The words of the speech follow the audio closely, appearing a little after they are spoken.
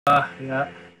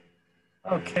Yeah.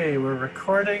 Okay, we're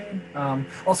recording.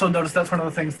 Also, notice that's one of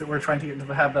the things that we're trying to get into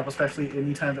the habit of, especially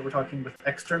anytime that we're talking with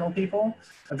external people,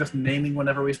 of just naming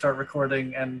whenever we start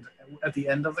recording and at the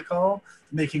end of the call,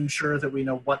 making sure that we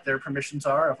know what their permissions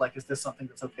are of like, is this something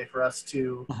that's okay for us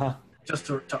to just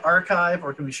to archive,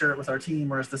 or can we share it with our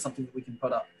team, or is this something that we can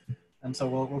put up? And so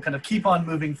we'll kind of keep on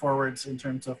moving forwards in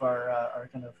terms of our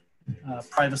kind of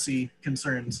privacy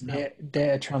concerns.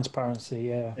 Data transparency,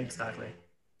 yeah. Exactly.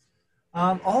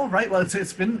 All right. Well,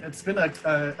 it's been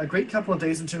a great couple of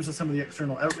days in terms of some of the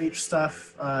external outreach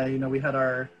stuff. We had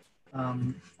our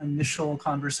initial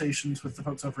conversations with the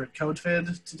folks over at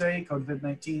CodeVid today, CodeVid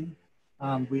 19.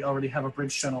 We already have a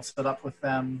bridge channel set up with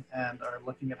them and are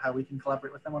looking at how we can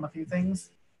collaborate with them on a few things.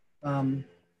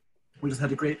 We just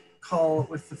had a great call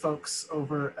with the folks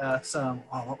over at,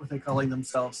 what were they calling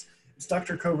themselves? It's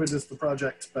Dr. COVID is the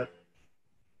project, but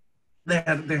they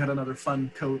had another fun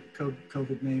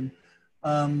COVID name.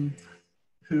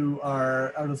 Who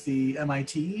are out of the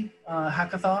MIT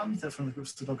hackathon. That's one of the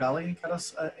groups that Ogali got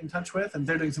us in touch with, and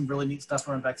they're doing some really neat stuff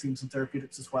around vaccines and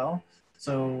therapeutics as well.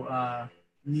 So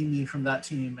Mimi from that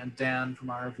team and Dan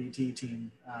from our VT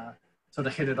team sort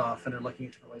of hit it off and are looking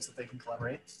at different ways that they can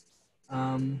collaborate.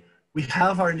 We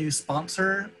have our new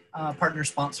partner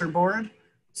sponsor board.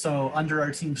 So under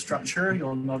our team structure,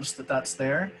 you'll notice that that's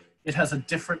there. It has a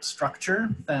different structure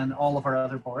than all of our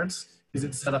other boards, because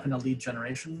it's set up in a lead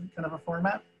generation kind of a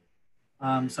format.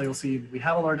 So you'll see we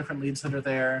have all our different leads that are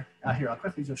there. Here, I'll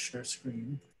quickly just share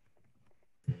screen.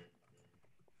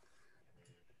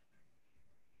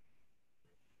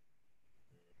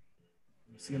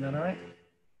 Seeing that all right?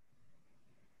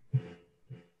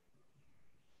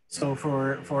 So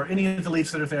for any of the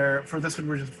leads that are there, for this one,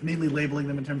 we're just mainly labeling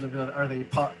them in terms of are they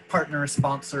partner,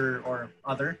 sponsor, or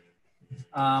other.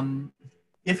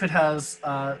 If it has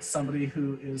somebody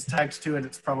who is tagged to it,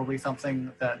 it's probably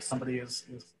something that somebody is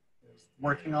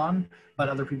working on, but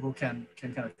other people can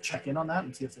kind of check in on that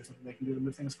and see if there's something they can do to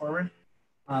move things forward.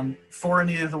 For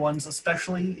any of the ones,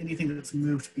 especially anything that's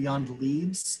moved beyond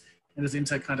leads and is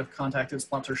into kind of contacted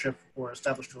sponsorship or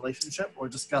established relationship or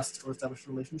discussed or established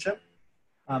relationship,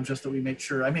 just that we make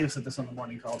sure, I may have said this on the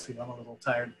morning call too, I'm a little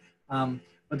tired,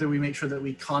 but that we make sure that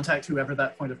we contact whoever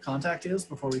that point of contact is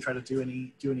before we try to do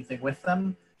anything with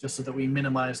them, just so that we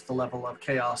minimize the level of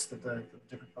chaos that the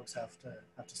different folks have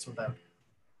to sort out.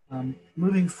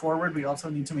 Moving forward, we also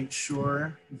need to make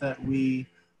sure that we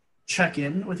check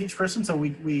in with each person. So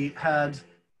we had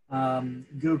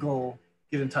Google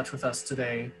get in touch with us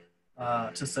today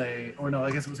to say, or no,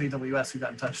 I guess it was AWS who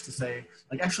got in touch to say,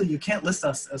 like, actually, you can't list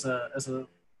us as a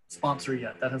sponsor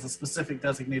yet. That has a specific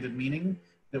designated meaning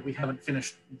that we haven't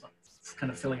finished kind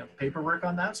of filling out the paperwork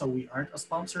on that. So we aren't a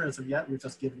sponsor as of yet. We've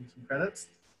just given you some credits.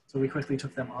 So we quickly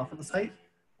took them off of the site.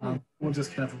 We'll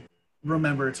just kind of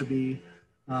remember to be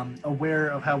aware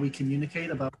of how we communicate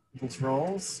about people's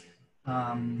roles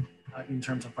in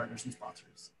terms of partners and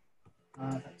sponsors.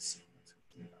 Let's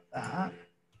see about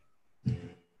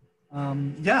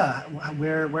that. Yeah,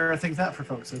 where are things at for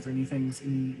folks? Is there any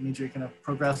major kind of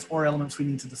progress or elements we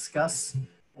need to discuss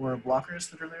or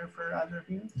blockers that are there for either of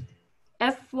you?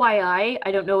 FYI,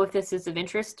 I don't know if this is of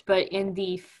interest, but in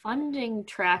the funding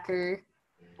tracker,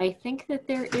 I think that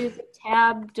there is a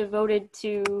tab devoted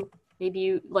to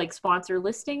maybe like sponsor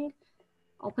listing.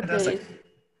 I'll put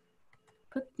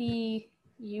the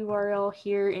URL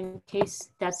here in case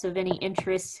that's of any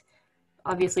interest.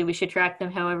 Obviously, we should track them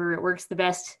however it works the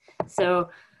best. So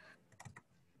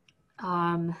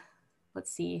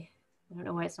let's see. I don't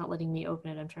know why it's not letting me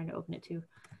open it. I'm trying to open it too.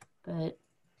 But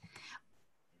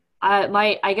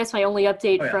I guess my only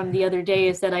update from the other day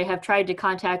is that I have tried to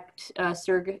contact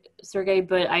Sergey,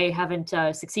 but I haven't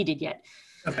succeeded yet.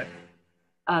 Okay.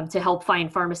 To help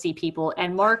find pharmacy people.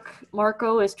 And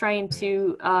Marco is trying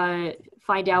to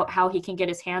find out how he can get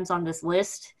his hands on this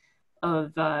list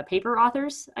of paper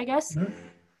authors, I guess.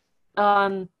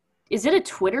 Mm-hmm. Is it a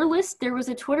Twitter list? There was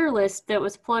a Twitter list that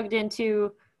was plugged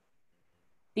into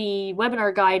the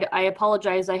webinar guide. I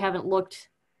apologize, I haven't looked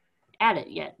at it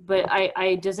yet, but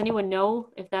does anyone know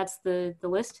if that's the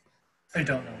list? I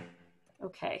don't know.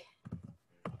 Okay.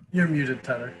 You're muted,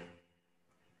 Tyler.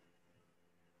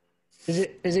 Is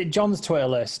it John's Twitter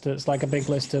list? It's like a big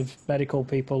list of medical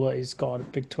people that he's got a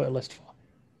big Twitter list for.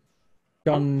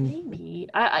 John. Maybe.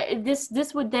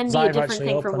 This would then be a different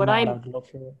thing from what I'm.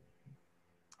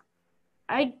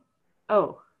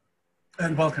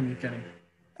 And welcome, Evgeny.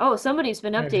 Oh, somebody's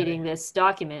been updating this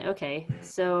document. Okay,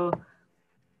 so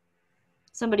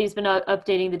somebody's been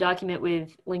updating the document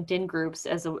with LinkedIn groups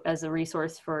as a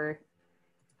resource for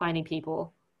finding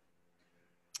people.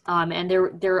 And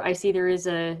there I see there is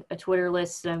a Twitter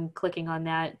list. I'm clicking on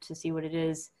that to see what it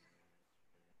is,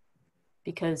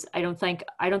 because I don't think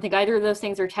either of those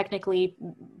things are technically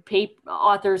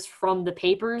authors from the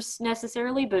papers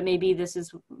necessarily, but maybe this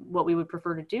is what we would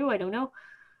prefer to do. I don't know.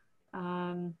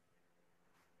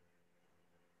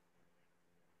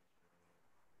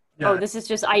 Oh, this is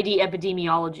just ID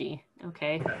epidemiology.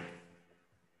 Okay.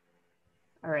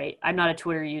 All right. I'm not a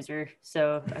Twitter user,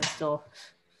 so I'm still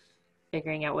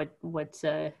figuring out what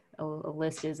a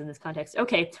list is in this context.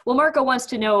 Okay. Well, Marco wants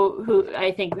to know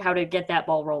how to get that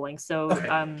ball rolling. So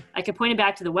I could point him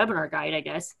back to the webinar guide, I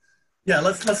guess. Yeah,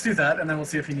 let's do that, and then we'll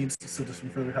see if he needs some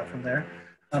further help from there.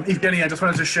 Evgeny, I just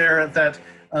wanted to share that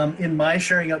in my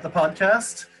sharing out the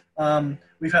podcast,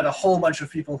 we've had a whole bunch of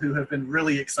people who have been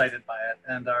really excited by it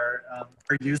and are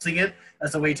using it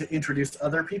as a way to introduce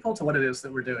other people to what it is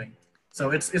that we're doing.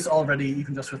 So it's already,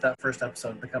 even just with that first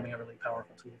episode, becoming a really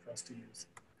powerful tool for us to use.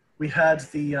 We had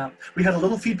a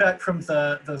little feedback from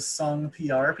the Song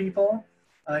PR people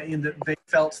in that they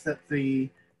felt that the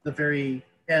very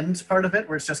end part of it,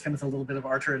 where it's just kind of a little bit of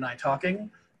Archer and I talking,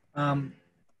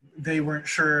 they weren't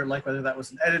sure like whether that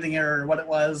was an editing error or what it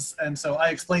was, and so I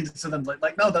explained it to them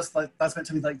like no, that's meant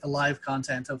to be like the live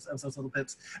content of those little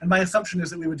bits. And my assumption is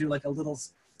that we would do like a little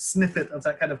snippet of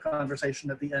that kind of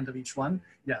conversation at the end of each one.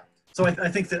 Yeah. So I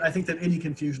think that any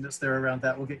confusion that's there around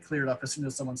that will get cleared up as soon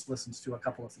as someone listens to a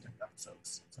couple of the different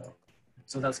episodes.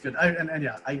 So that's good.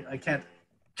 I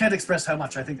can't express how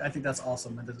much I think that's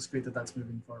awesome, and that it's great that that's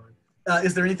moving forward.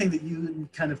 Is there anything that you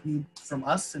kind of need from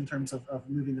us in terms of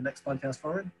moving the next podcast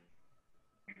forward?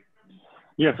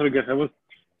 Yeah, sorry guys, I was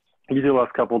busy the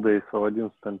last couple of days, so I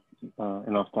didn't spend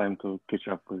enough time to catch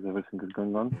up with everything that's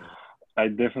going on. I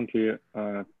definitely,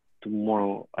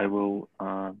 tomorrow I will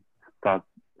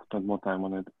spend more time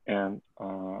on it, and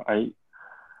I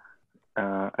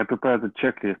prepared a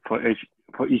checklist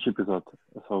for each episode.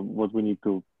 So what we need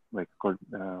to like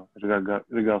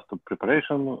regards to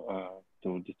preparation,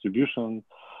 to distribution,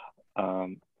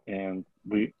 and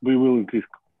we will increase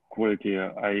quality.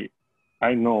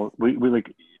 I know we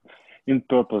like in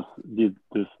purpose did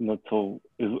this not so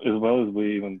as well as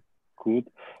we even could,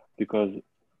 because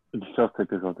the first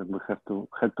episode and we had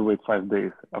to wait 5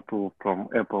 days approval from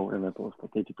Apple, and Apple is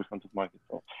like 80% of market.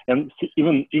 So, and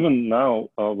even now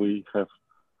we have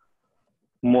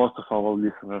most of our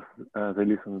listeners they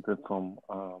listen to it from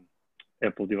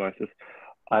Apple devices.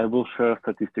 I will share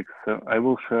statistics.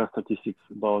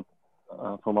 About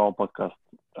from our podcast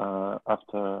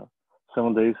after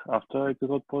 7 days after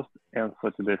episode post and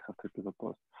 30 days after episode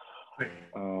post.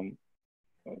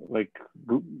 Like,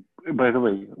 by the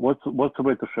way, what's the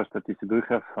way to share statistics? Do you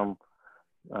have some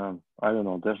I don't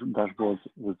know dashboards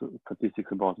with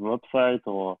statistics about website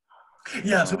or?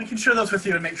 Yeah, so we can share those with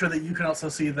you and make sure that you can also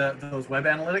see those web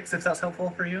analytics if that's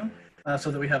helpful for you. So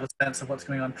that we have a sense of what's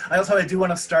going on. I do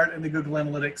want to start in the Google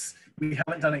Analytics. We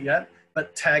haven't done it yet,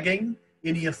 but tagging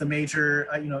any of the major,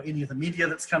 any of the media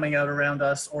that's coming out around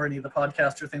us, or any of the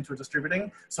podcasts or things we're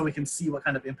distributing, so we can see what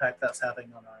kind of impact that's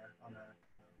having on our.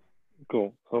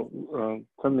 Cool. So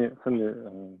send me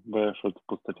where should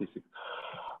put statistics.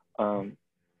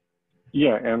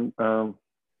 Yeah, and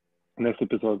next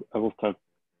episode I will start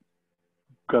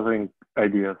gathering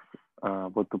ideas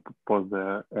what to post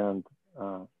there, and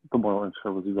tomorrow and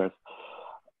share with you guys.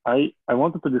 I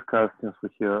wanted to discuss, since we're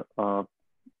here,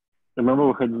 remember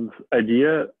we had this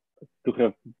idea to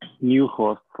have new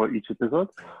hosts for each episode,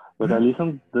 but I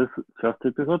listened this first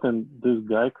episode, and this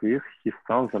guy, Chris, he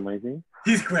sounds amazing.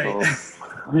 He's great.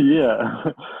 So,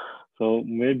 yeah. So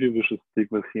maybe we should stick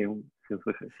with him.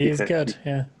 He's good,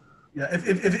 yeah. Yeah,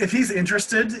 if he's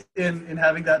interested in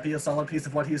having that be a solid piece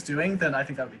of what he's doing, then I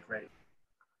think that would be great.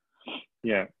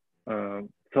 Yeah.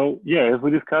 So yeah, as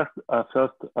we discussed,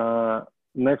 first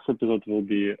next episode will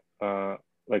be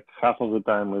like half of the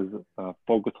time is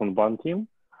focused on one team,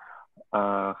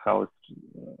 how it's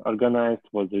organized,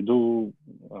 what they do,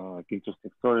 like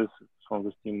interesting stories from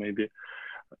this team maybe,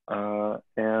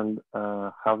 and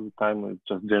half the time is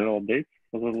just general updates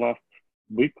for the last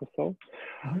week or so.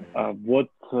 What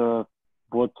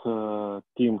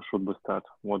team should we start?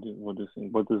 What do you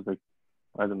think? What is, like,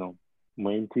 I don't know,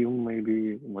 main team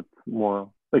maybe? What more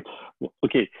like?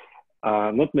 Okay,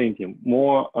 not main team.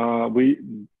 More we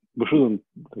shouldn't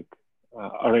like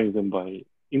arrange them by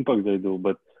impact they do,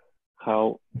 but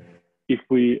how if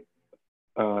we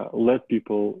let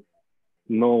people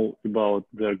know about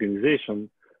the organization,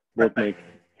 what makes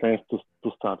sense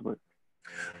to start with.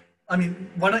 I mean,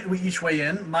 why don't we each weigh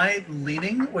in? My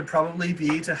leaning would probably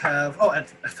be to have. Oh,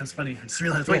 that's funny. I just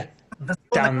realized. Wait,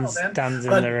 on the call, Dan. Dan's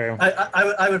in But the room.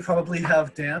 I would probably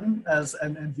have Dan as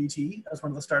and VT as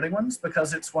one of the starting ones,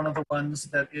 because it's one of the ones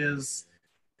that is,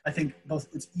 I think, both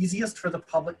it's easiest for the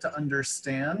public to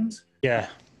understand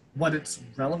what its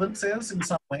relevance is in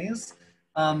some ways.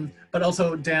 But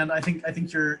also, Dan, I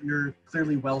think you're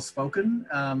clearly well spoken,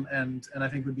 and I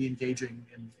think would be engaging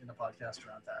in a podcast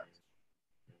around that.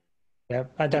 Yeah,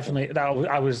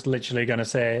 I was literally going to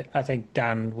say, I think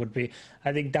Dan would be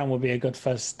a good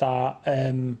first start.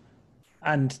 And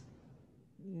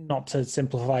not to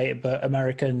simplify it, but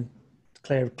American,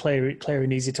 clear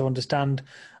and easy to understand.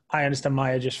 I understand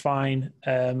Maya just fine,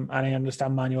 and I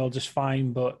understand Manuel just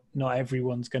fine, but not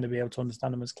everyone's going to be able to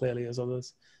understand them as clearly as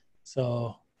others.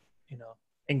 So,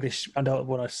 English, I don't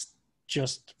want to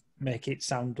just make it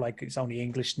sound like it's only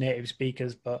English native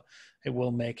speakers, but it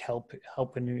will make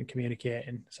helping in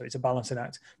communicating. So it's a balancing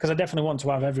act, because I definitely want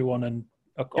to have everyone and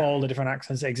all the different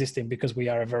accents existing, because we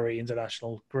are a very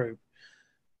international group.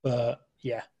 But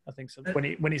yeah, I think so.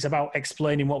 When it's about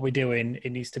explaining what we're doing,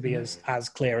 it needs to be as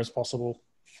clear as possible.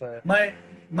 For my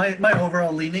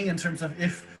overall leaning in terms of,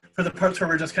 if for the parts where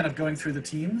we're just kind of going through the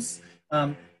teams,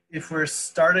 if we're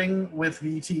starting with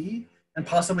VT and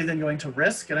possibly then going to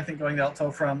Risk, and I think going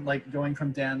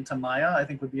from Dan to Maya, I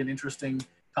think would be an interesting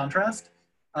contrast.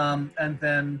 And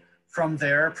then from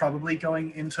there, probably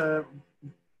going into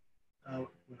what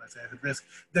did I say? I had Risk.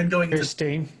 Then going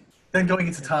Christine. Then going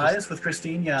into ties with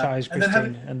Christine, yeah. Ties, and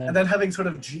then having sort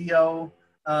of Geo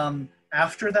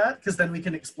after that, because then we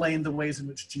can explain the ways in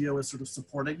which Geo is sort of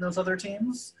supporting those other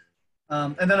teams.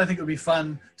 And then I think it would be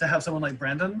fun to have someone like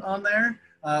Brendan on there,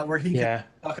 where he can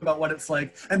talk about what it's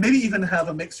like, and maybe even have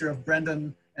a mixture of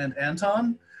Brendan and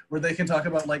Anton, where they can talk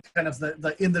about like kind of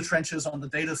the in the trenches on the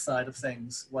data side of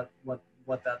things, what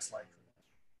that's like.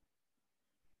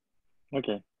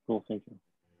 Okay, cool, thank you.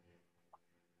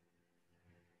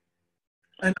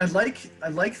 And I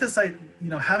like this,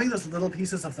 having those little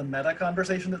pieces of the meta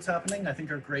conversation that's happening, I think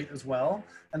are great as well.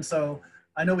 And so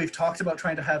I know we've talked about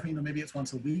trying to have, maybe it's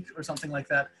once a week or something like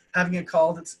that, having a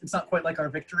call it's not quite like our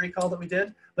victory call that we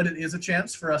did, but it is a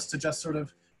chance for us to just sort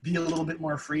of be a little bit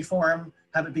more freeform,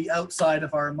 have it be outside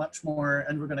of our much more,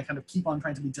 and we're going to kind of keep on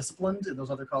trying to be disciplined in those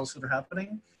other calls that are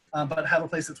happening, but have a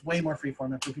place that's way more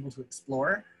freeform and for people to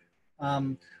explore.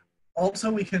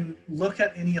 Also, we can look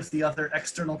at any of the other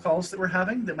external calls that we're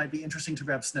having that might be interesting to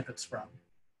grab snippets from.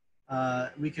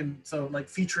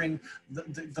 Featuring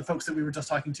the folks that we were just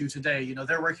talking to today,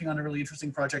 they're working on a really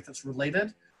interesting project that's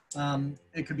related.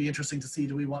 It could be interesting to see,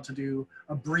 do we want to do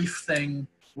a brief thing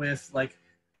with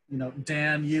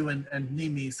Dan, you and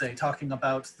Nimi, say, talking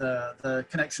about the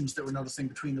connections that we're noticing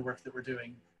between the work that we're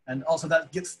doing. And also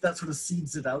that sort of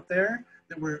seeds it out there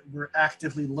that we're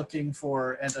actively looking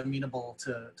for and amenable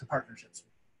to partnerships.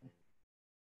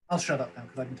 I'll shut up now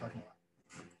because I've been talking a lot.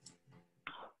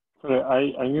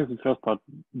 Sorry, I missed the first part.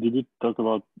 Did you talk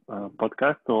about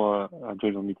podcast or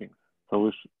journal meetings?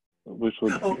 So we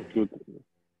should include.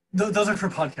 Those are for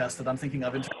podcasts that I'm thinking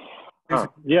of. I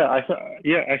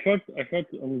heard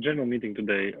on the general meeting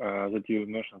today that you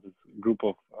mentioned this group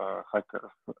of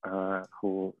hackers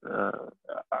who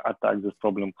attack this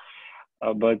problem.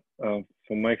 But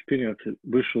from my experience,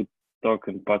 we should talk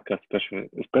in podcast,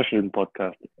 especially in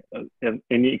podcast, and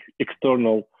any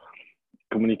external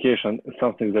communication is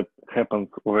something that happened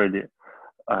already,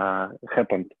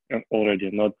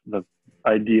 not the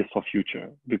ideas for future,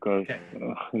 because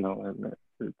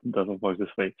it doesn't work this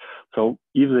way. So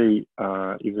if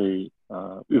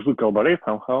we collaborate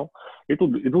somehow, it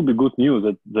will be good news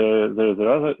that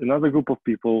there's another group of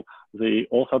people. They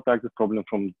also attack this problem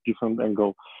from different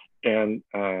angle, and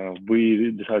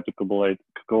we decided to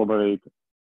collaborate,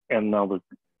 and now we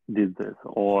did this,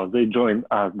 or they joined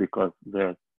us because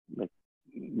their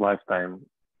lifetime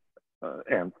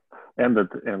ended,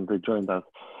 and they joined us.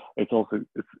 It's also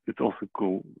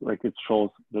cool. It shows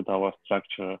that our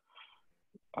structure,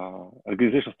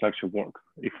 organizational structure works.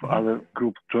 If other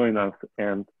groups join us,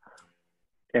 and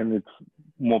it's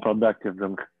more productive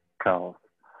than chaos.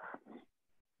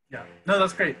 Yeah, no,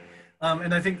 that's great.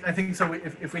 And I think so.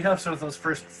 If we have sort of those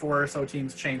first 4 or so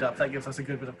teams chained up, that gives us a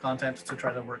good bit of content to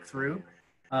try to work through,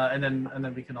 and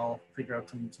then we can all figure out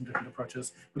some different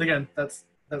approaches. But again, that's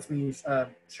me,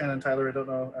 Shannon, Tyler. I don't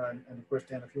know, and of course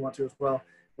Dan, if you want to as well,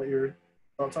 what your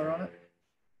thoughts are on it.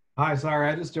 Hi, sorry,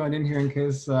 I just joined in here in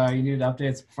case you needed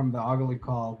updates from the Ogilvy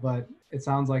call, but it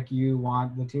sounds like you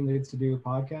want the team leads to do a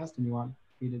podcast and you want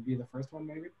me to be the first one,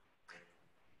 maybe?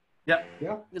 Yeah.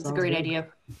 Yeah. It's a great idea.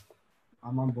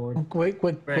 I'm on board.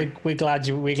 We're glad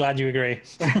you agree.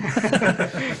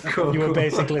 Cool, you were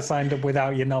basically signed up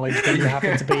without your knowledge, but you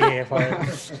happen to be here for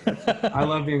it. I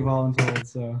love being voluntold,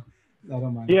 so. I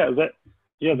don't mind.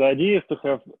 The idea is to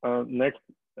have next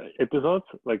episodes,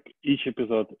 like each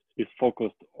episode is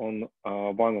focused on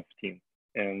one of team,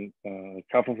 and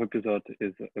half of episode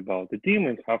is about the team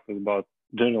and half is about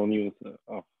general news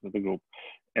of the group.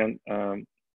 And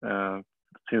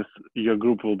since your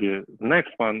group will be the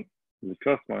next one, the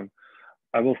first one,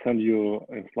 I will send you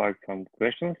in Slack some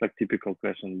questions, like typical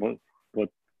questions. What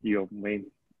your main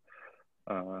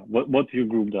what your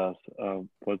group does,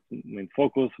 what main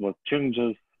focus, what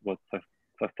challenges, what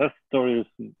success stories,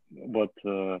 what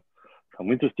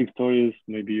some interesting stories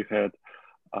maybe you had,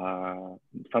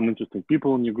 some interesting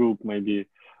people in your group, maybe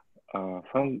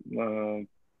some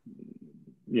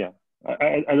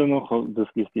I don't know how this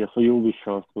list is, so you'll be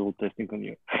first. We'll testing on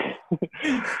you.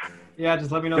 Yeah,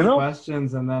 just let me know the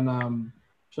questions, and then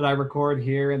should I record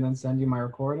here and then send you my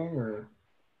recording, or?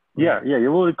 Yeah,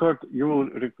 you will record. You will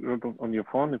record on your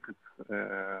phone if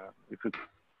it's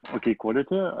okay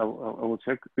quality. I will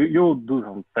check. You will do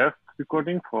some test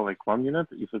recording for like 1 minute.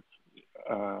 If it's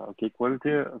okay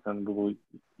quality, then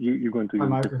you're going to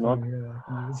use it. Not.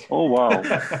 Oh wow.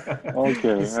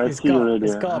 Okay, I see already.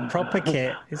 It's got a proper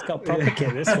kit. It's got proper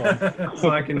kit. This one.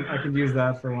 So I can use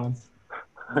that for once.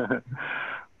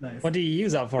 Nice. What do you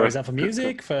use that for? Is that for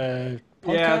music? For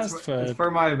podcast? Yeah, it's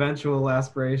for my eventual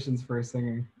aspirations for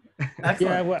singing. Excellent.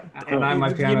 Yeah, well, and I'm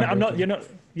my piano.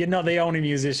 You're not the only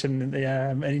musician,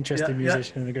 an interesting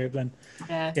musician in the group. Then,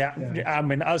 yeah. I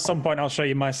mean, at some point I'll show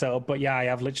you my setup. But yeah, I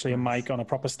have literally a mic on a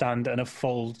proper stand and a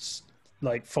full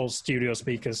studio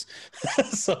speakers.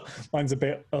 So mine's a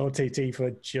bit OTT for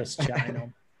just chatting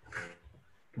on.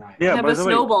 Nice. Yeah, have a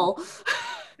snowball.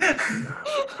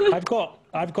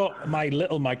 I've got my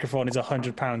little microphone is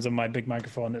 £100 and my big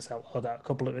microphone that's a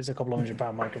couple of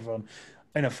 £100 microphone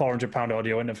in a £400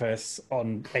 audio interface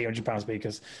on £800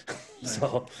 speakers. Nice.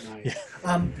 So, nice.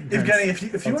 Yeah. Evgeny,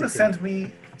 if you want to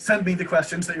send me the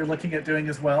questions that you're looking at doing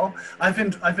as well. I've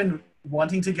been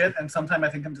wanting to get, and sometime I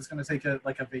think I'm just going to take a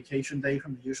vacation day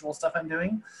from the usual stuff I'm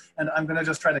doing, and I'm going to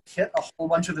just try to kit a whole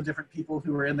bunch of the different people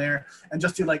who are in there and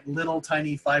just do like little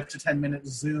tiny 5 to 10 minute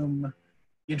Zoom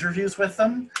interviews with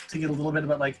them to get a little bit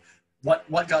about like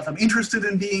what got them interested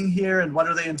in being here and what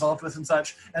are they involved with and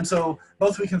such. And so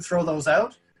both we can throw those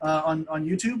out on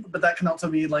YouTube, but that can also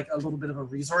be like a little bit of a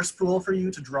resource pool for you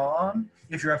to draw on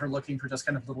if you're ever looking for just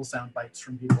kind of little sound bites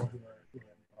from people who are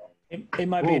involved. It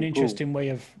might be an interesting way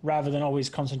of, rather than always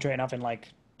concentrating having like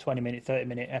 20-minute,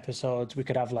 30-minute episodes, we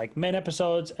could have like main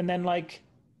episodes and then like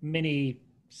mini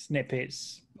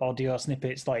snippets, audio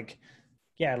snippets, like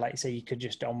say you could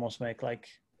just almost make like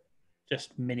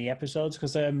just mini episodes,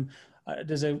 because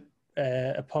there's a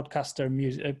podcaster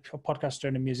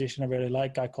and a musician I really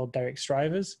like, a guy called Derek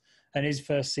Strivers, and his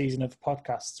first season of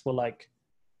podcasts were like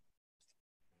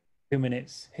 2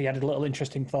 minutes. He had a little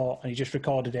interesting thought and he just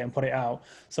recorded it and put it out.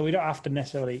 So we don't have to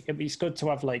necessarily, it's good to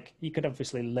have like, you could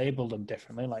obviously label them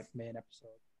differently, like main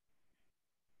episode,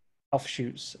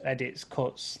 offshoots, edits,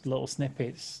 cuts, little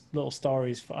snippets, little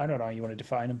stories. I don't know how you want to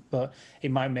define them, but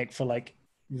it might make for like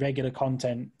regular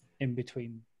content in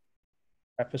between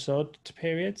episode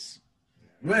periods.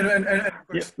 Go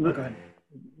ahead.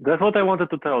 That's what I wanted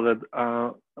to tell, that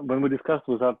when we discussed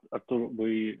with Artur,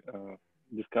 we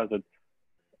discussed that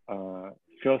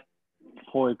first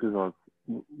 4 episodes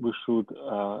we should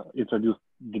introduce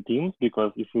the teams,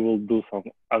 because if we will do some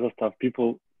other stuff,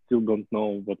 people still don't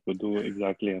know what we do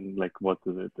exactly and like what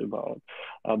is it about.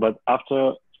 But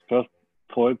after first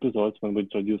 4 episodes, when we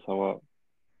introduce our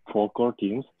 4 core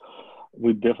teams,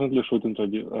 we definitely should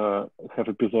introduce have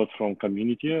episodes from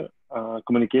community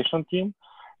communication team,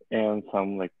 and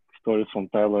some like stories from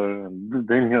Tyler and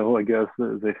Daniel. I guess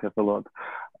they have a lot,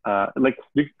 like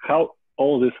how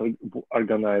all this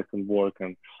organized and work,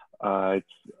 and it's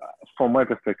from my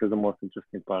perspective the most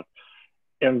interesting part.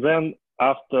 And then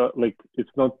after, like, it's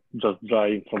not just dry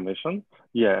information,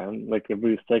 and like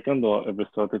every second or every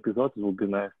third episode, it would be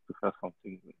nice to have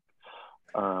something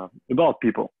about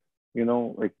people,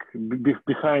 like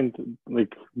behind,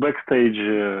 like backstage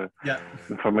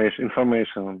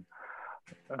information.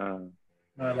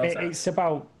 It's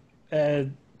about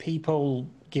people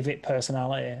give it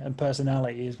personality, and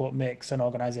personality is what makes an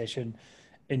organization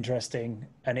interesting,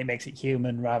 and it makes it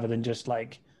human rather than just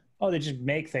like, they just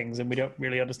make things and we don't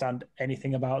really understand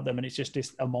anything about them, and it's just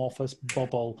this amorphous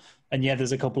bubble. And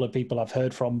there's a couple of people I've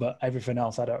heard from, but everything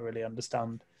else I don't really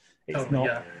understand.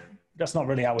 That's not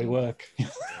really how we work.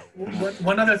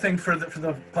 One other thing for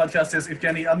the podcast is,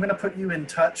 Evgeny, I'm going to put you in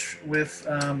touch with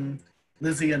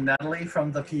Lizzie and Natalie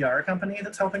from the PR company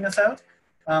that's helping us out,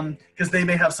 because they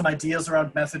may have some ideas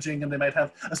around messaging, and they might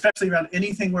have, especially around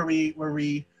anything where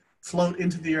we float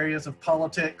into the areas of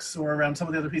politics or around some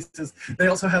of the other pieces, they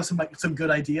also have some good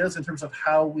ideas in terms of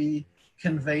how we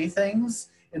convey things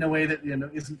in a way that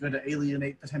isn't going to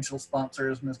alienate potential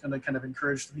sponsors and is going to kind of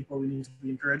encourage the people we need to be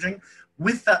encouraging.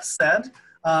 With that said,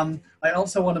 I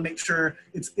also want to make sure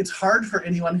it's hard for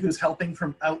anyone who's helping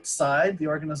from outside the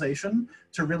organization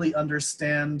to really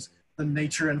understand the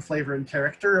nature and flavor and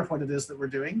character of what it is that we're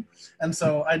doing. And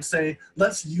so I'd say,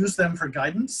 let's use them for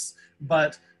guidance,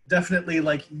 but definitely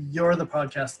like you're the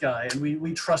podcast guy and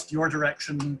we trust your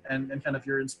direction and kind of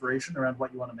your inspiration around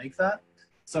what you want to make that.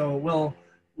 So we'll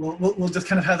just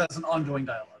kind of have that as an ongoing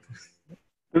dialogue.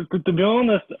 To be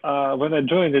honest, when I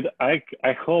joined it, I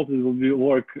hope it will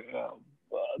work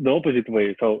the opposite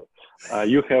way. So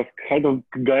you have kind of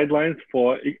guidelines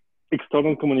for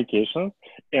external communication,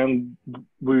 and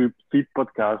we feed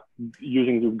podcasts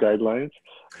using these guidelines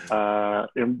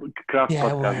and craft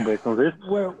podcasts based on this.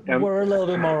 We're a little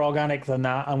bit more organic than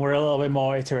that, and we're a little bit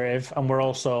more iterative, and we're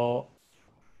also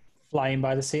flying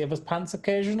by the seat of our pants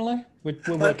occasionally. We're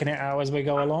working it out as we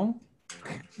go along.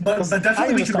 But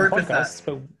definitely we can work with that.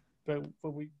 But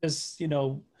we just,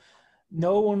 no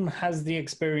one has the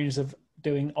experience of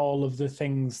doing all of the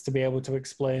things to be able to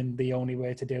explain the only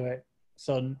way to do it.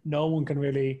 So no one can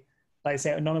really, like I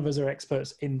say, none of us are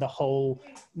experts in the whole.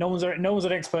 No one's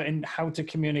an expert in how to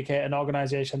communicate an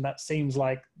organization that seems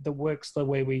like that works the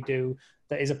way we do,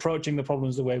 that is approaching the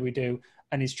problems the way we do,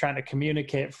 and is trying to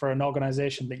communicate for an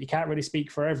organization that you can't really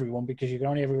speak for everyone because you can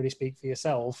only ever really speak for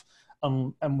yourself.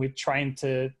 And we're trying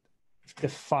to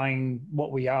define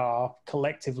what we are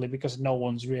collectively because no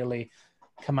one's really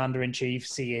commander-in-chief,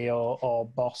 CEO, or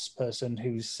boss person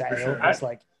who's set it up. It's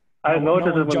like I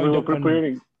noticed that when we were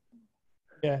preparing.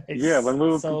 When we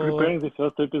were preparing the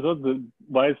first episode,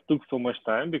 why it took so much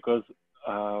time because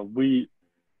we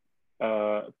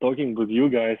talking with you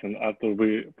guys and after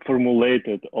we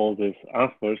formulated all these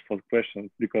answers for questions,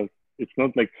 because it's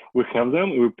not like we have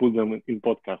them and we put them in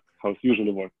podcast how it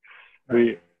usually works.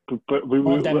 Right. We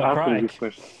asking these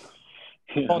questions.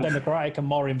 More democratic and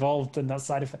more involved in that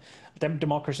side of it.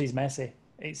 Democracy is messy.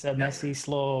 It's a messy,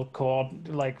 slow,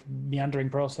 meandering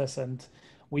process, and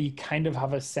we kind of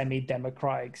have a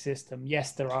semi-democratic system.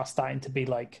 Yes, there are starting to be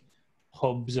like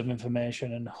hubs of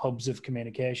information and hubs of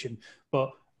communication,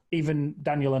 but even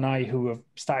Daniel and I, who have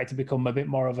started to become a bit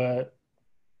more of a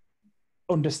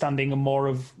understanding and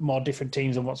more different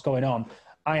teams and what's going on,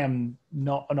 I am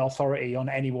not an authority on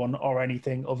anyone or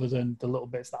anything other than the little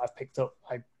bits that I've picked up.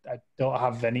 I don't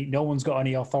have any, no one's got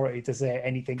any authority to say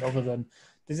anything other than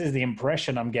this is the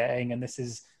impression I'm getting and this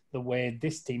is the way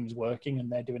this team's working and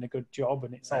they're doing a good job,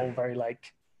 and it's all very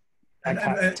like, I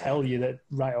can't tell you that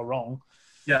right or wrong.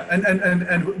 Yeah,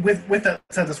 and with that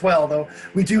said as well, though,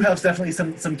 we do have definitely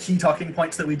some key talking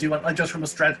points that we do want, like just from a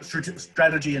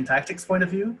strategy and tactics point of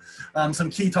view, some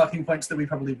key talking points that we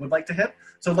probably would like to hit.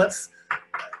 So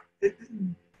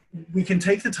we can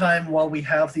take the time while we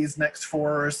have these next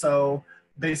 4 or so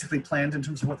basically planned in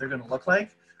terms of what they're going to look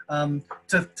like,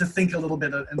 to think a little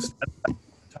bit and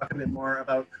talk a bit more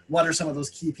about what are some of those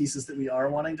key pieces that we are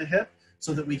wanting to hit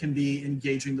so that we can be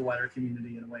engaging the wider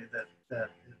community in a way that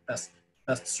best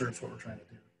serves what we're trying to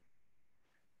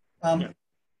do.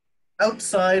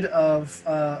 Outside of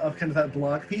kind of that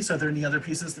blog piece, are there any other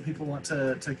pieces that people want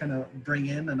to kind of bring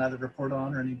in and either report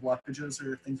on, or any blockages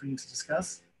or things we need to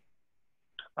discuss?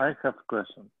 I have a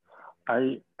question.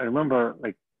 I remember,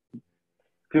 like,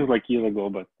 feels like years ago,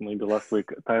 but maybe last week,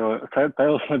 Tyler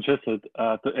suggested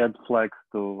to add flags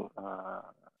to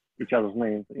each other's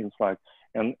names in Slack.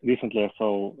 And recently I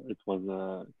saw it was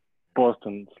a post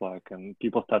in Slack and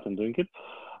people started doing it.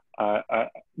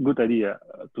 Good idea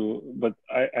but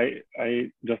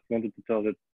I just wanted to tell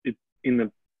that it in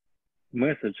the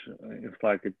message in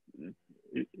Slack, it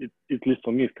at least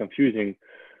for me, is confusing.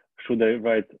 Should I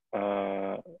write,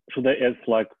 should I add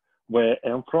flag where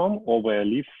I'm from or where I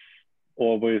live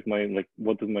or where is my, like,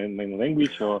 what is my main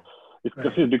language, or it's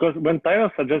confusing because when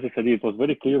Tyler suggested this idea, it was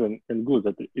very clear and good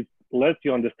that it lets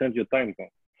you understand your time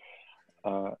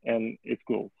zone, and it's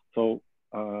cool. So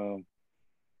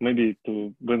maybe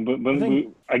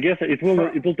I guess it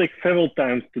will take several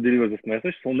times to deliver this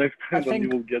message. So next time you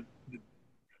will get.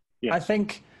 I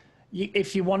think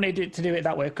if you wanted it to do it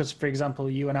that way, because for example,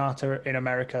 you and Art are in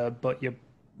America, but you're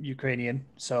Ukrainian.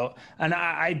 So, and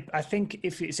I think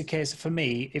if it's a case for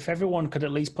me, if everyone could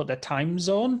at least put their time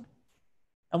zone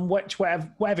and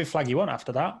whatever flag you want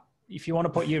after that, if you want to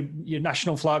put your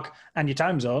national flag and your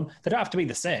time zone, they don't have to be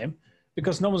the same,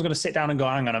 because no one's going to sit down and go,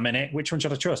 hang on a minute, which one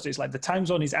should I trust? It's like the time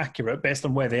zone is accurate based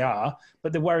on where they are,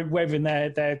 but they're waving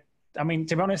their I mean,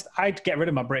 to be honest, I'd get rid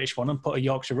of my British one and put a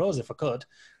Yorkshire Rose if I could,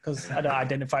 because I don't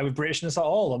identify with Britishness at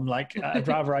all. I'm like, I'd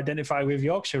rather identify with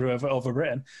Yorkshire over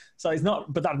Britain. So it's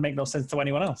not, but that'd make no sense to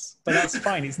anyone else. But that's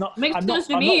fine. It's not. Makes sense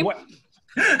to me.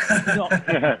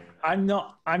 I'm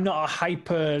not a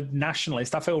hyper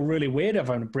nationalist. I feel really weird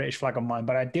having a British flag on mine,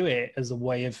 but I do it as a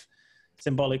way of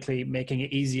symbolically making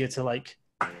it easier to like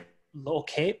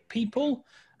locate people.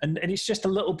 And it's just a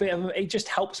little bit of, it just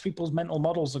helps people's mental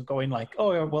models of going like,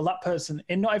 oh, well, that person,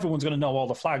 and not everyone's going to know all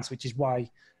the flags, which is why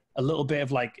a little bit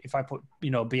of like, if I put,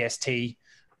 BST,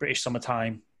 British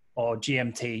Summertime, or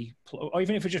GMT, or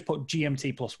even if we just put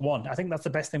GMT +1, I think that's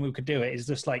the best thing we could do. It is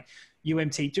just like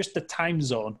UMT, just the time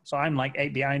zone. So I'm like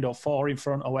 8 behind or 4 in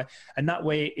front or where, and that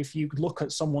way, if you look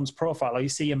at someone's profile or you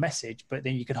see a message, but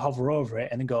then you can hover over it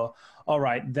and then go, all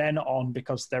right, then on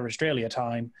because they're Australia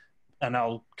time, and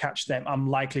I'll catch them. I'm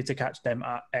likely to catch them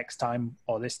at X time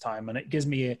or this time. And it gives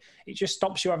me it just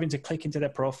stops you having to click into their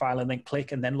profile and then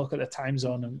click and then look at the time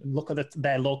zone and look at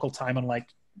their local time and like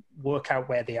work out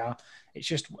where they are. It's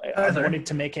just, I wanted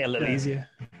to make it a little easier.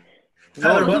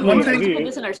 Tyler, one thing. Put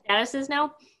this in our statuses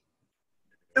now?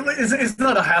 It's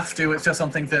not a have to. It's just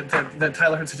something that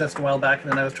Tyler had suggested a while back,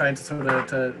 and then I was trying to sort of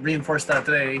to reinforce that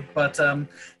today. But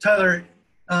Tyler,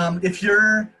 if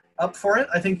you're up for it,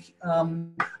 I think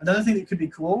another thing that could be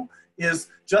cool is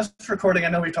just recording. I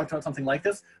know we've talked about something like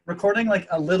this. Recording like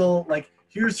a little, like,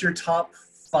 here's your top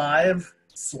 5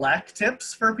 Slack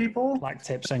tips for people. Slack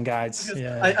tips and guides. Because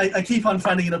yeah. I keep on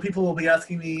finding, people will be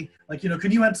asking me, like,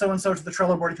 can you add so-and-so to the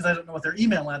Trello board because I don't know what their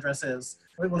email address is.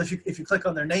 Well, if you click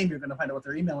on their name, you're going to find out what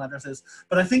their email address is.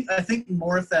 But I think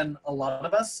more than a lot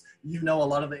of us, know a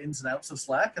lot of the ins and outs of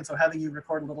Slack. And so having you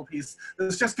record a little piece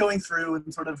that's just going through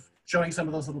and sort of showing some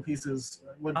of those little pieces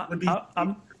would be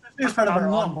as part of our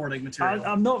onboarding material.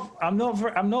 I'm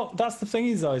not, that's the thing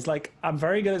is though, is like, I'm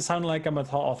very good at sounding like I'm a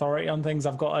authority on things.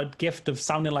 I've got a gift of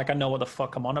sounding like I know what the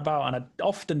fuck I'm on about. And I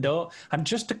often don't. I'm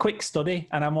just a quick study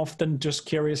and I'm often just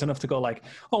curious enough to go like,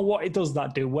 oh, what does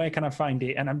that do? Where can I find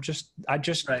it? And I'm just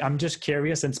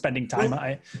curious and spending time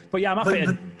at it. But yeah, I'm happy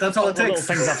to, that's all it takes.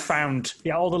 Little things I've found.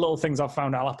 Yeah, all the little things I've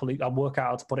found, I'll work out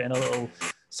how to put it in a little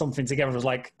something together as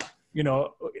like,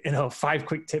 5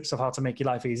 quick tips of how to make your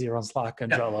life easier on Slack and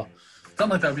Trello. Something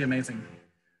like that would be amazing.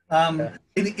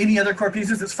 Any other core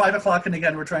pieces? It's 5:00, and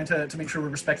again, we're trying to make sure we're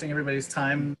respecting everybody's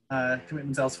time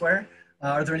commitments elsewhere.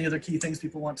 Are there any other key things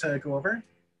people want to go over?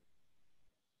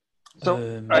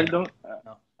 So I don't.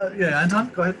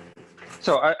 Anton, go ahead.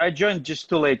 So I joined just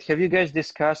too late. Have you guys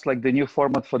discussed like the new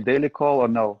format for daily call or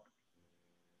no?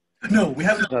 No, we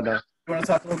haven't. You want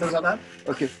to talk a little bit about that?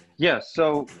 Okay. Yeah.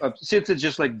 So since it's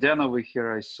just like Dan over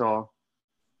here, I saw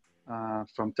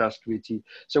from TaskVT.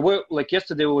 So we're like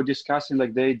yesterday we were discussing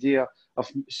like the idea of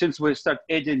since we start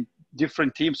adding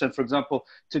different teams, and for example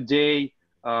today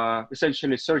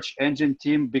essentially search engine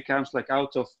team becomes like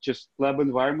out of just lab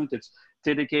environment. It's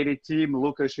dedicated team.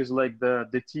 Lucas is like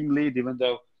the team lead, even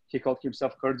though he called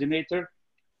himself coordinator.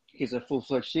 He's a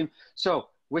full-fledged team. So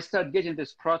we start getting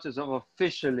this process of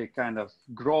officially kind of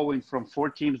growing from 4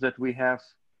 teams that we had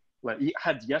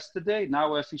yesterday.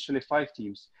 Now we're officially 5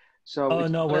 teams. So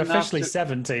no, we're officially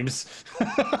 7 teams.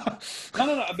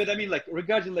 No. But I mean, like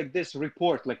regarding like this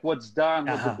report, like what's done,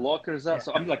 what the blockers are. Yeah.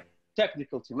 So I'm like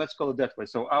technical team. Let's call it that way.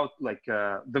 So out like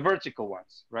the vertical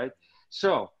ones, right?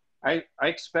 So I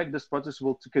expect this process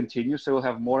will to continue. So we'll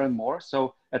have more and more.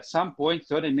 So at some point,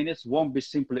 30 minutes won't be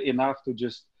simply enough to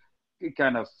just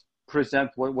kind of present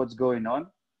what's going on.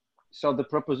 So the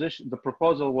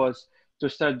proposal was to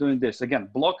start doing this. Again,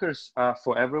 blockers are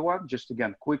for everyone, just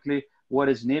again, quickly what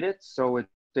is needed. So it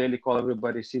daily call,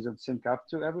 everybody sees and sync up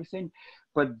to everything.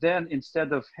 But then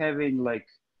instead of having like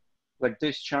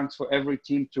these chunks for every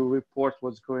team to report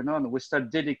what's going on, we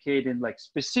start dedicating like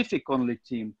specific only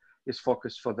team is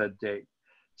focused for that day.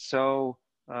 So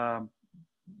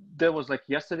there was like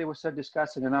yesterday we started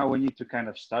discussing, and now we need to kind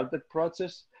of start that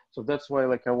process. So that's why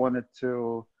like I wanted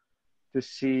to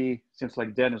see, since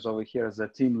like Dan is over here as a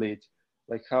team lead,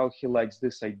 like how he likes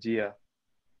this idea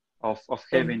of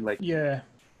having like. Yeah,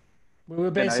 we were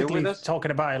basically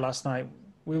talking about it last night.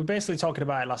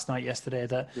 Yesterday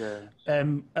that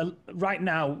right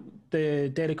now the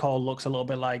data call looks a little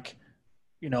bit like,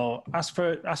 ask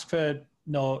for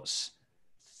notes,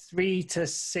 3 to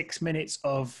 6 minutes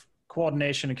of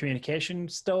coordination and communication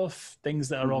stuff, things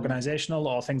that are organizational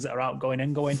or things that are outgoing,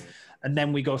 ingoing, and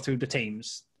then we go through the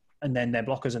teams and then their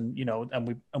blockers and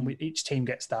we each team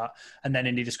gets that, and then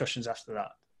any discussions after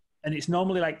that. And it's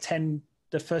normally like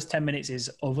the first 10 minutes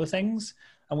is other things,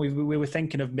 and we were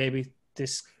thinking of maybe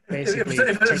this basically.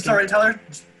 Sorry, Tyler.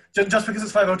 just because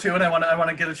it's 5:02 and I want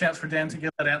to get a chance for Dan to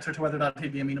give that answer to whether or not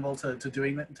he'd be amenable to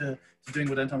doing that, to doing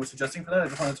what Anton was suggesting for that. I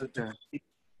just wanted to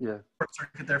short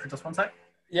circuit there for just one sec.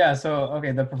 Yeah. So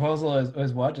okay, the proposal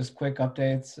is what? Just quick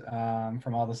updates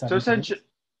from all the 7 teams?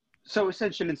 So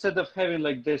essentially, instead of having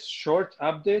like this short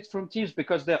update from teams,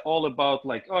 because they're all about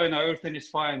like, oh, everything is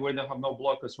fine, we don't have no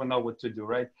blockers, we know what to do,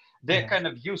 right? They're kind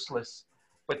of useless.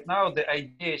 But now the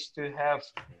idea is to have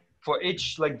for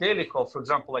each like daily call, for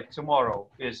example, like tomorrow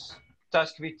is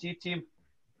Task VT team,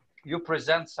 you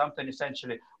present something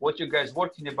essentially, what you guys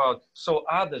working about, so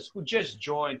others who just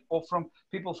joined or from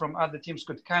people from other teams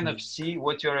could kind of see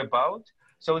what you're about.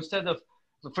 So instead of,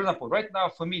 for example, right now,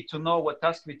 for me to know what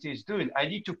TaskVT is doing, I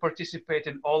need to participate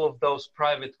in all of those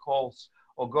private calls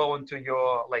or go into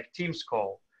your like Teams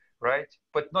call, right?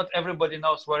 But not everybody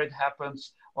knows where it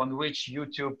happens, on which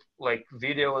YouTube like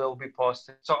video will be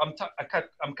posted. So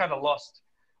I'm kind of lost,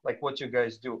 like what you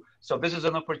guys do. So this is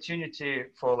an opportunity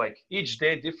for like each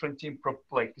day, different team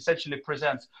like essentially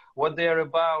presents what they are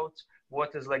about,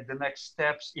 what is like the next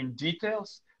steps in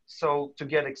details. So to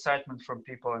get excitement from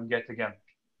people and get again,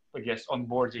 I guess,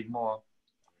 onboarding more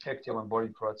active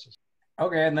onboarding process.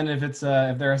 Okay, and then if it's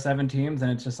if there are 7 teams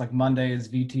and it's just like Monday is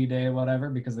VT day or whatever,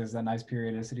 because there's that nice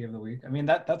periodicity of the week. I mean,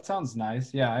 that sounds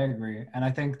nice. Yeah, I agree. And I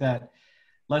think that,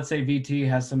 let's say VT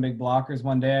has some big blockers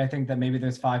one day. I think that maybe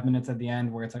there's 5 minutes at the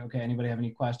end where it's like, okay, anybody have any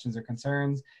questions or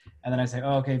concerns? And then I say,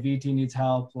 oh, okay, VT needs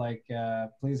help. Like,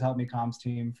 please help me comms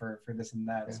team for this and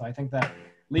that. Okay. So I think that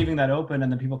leaving that open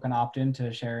and then people can opt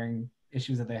into sharing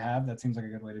issues that they have, that seems like a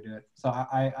good way to do it. So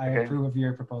I approve of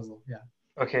your proposal. Yeah.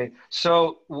 Okay.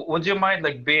 So would you mind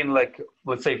like being like,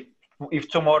 let's say if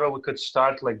tomorrow we could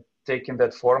start like taking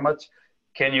that format,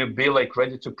 can you be like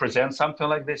ready to present something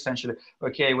like this? Essentially,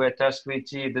 okay, we're Task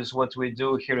VT, this is what we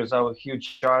do, here is our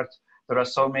huge chart. There are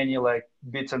so many like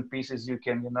bits and pieces you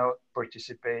can,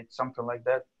 participate, something like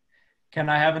that. Can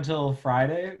I have until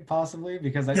Friday, possibly?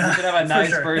 Because we should have a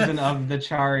nice version of the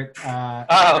chart.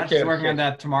 I'm working on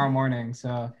that tomorrow morning,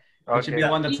 so it should be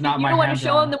one that's not my hand. You don't want to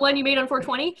show them the one you made on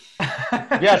 420?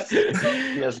 Yes,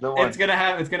 the one. It's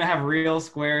gonna have real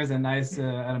squares and nice,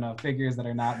 figures that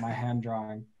are not my hand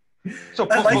drawing. So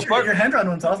I like your hand drawn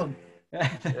one's awesome.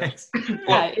 Thanks.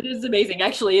 Yeah, it is amazing.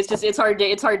 Actually, it's hard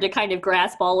to kind of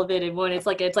grasp all of it in one. It's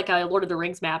like a Lord of the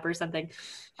Rings map or something.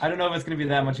 I don't know if it's going to be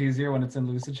that much easier when it's in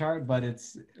Lucidchart, but it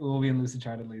will be in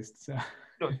Lucidchart at least. So.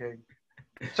 Okay.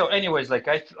 So, anyways, I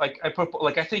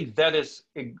think that is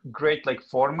a great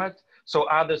format. So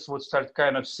others would start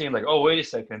kind of seeing oh, wait a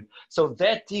second. So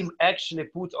that team actually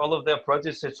put all of their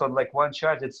projects on one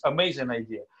chart. It's amazing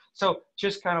idea. So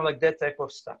just kind of that type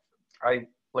of stuff.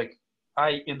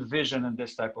 I envision in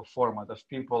this type of format of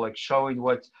people showing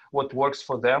what works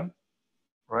for them,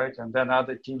 right? And then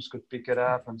other teams could pick it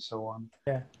up and so on.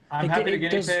 Yeah, I'm happy to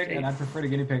guinea pig, and I prefer to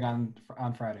guinea pig on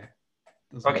Friday.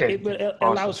 Okay. It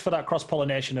allows for that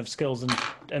cross-pollination of skills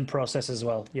and process as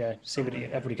well. Yeah,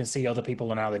 everybody can see other people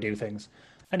and how they do things.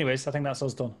 Anyways, I think that's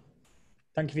us done.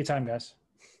 Thank you for your time, guys.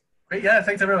 Great, yeah,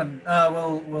 thanks everyone.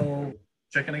 We'll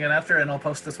check in again after, and I'll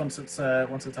post this once it's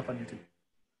up on YouTube.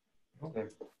 Okay,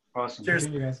 awesome. Cheers.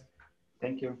 Thank you, guys.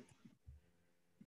 Thank you.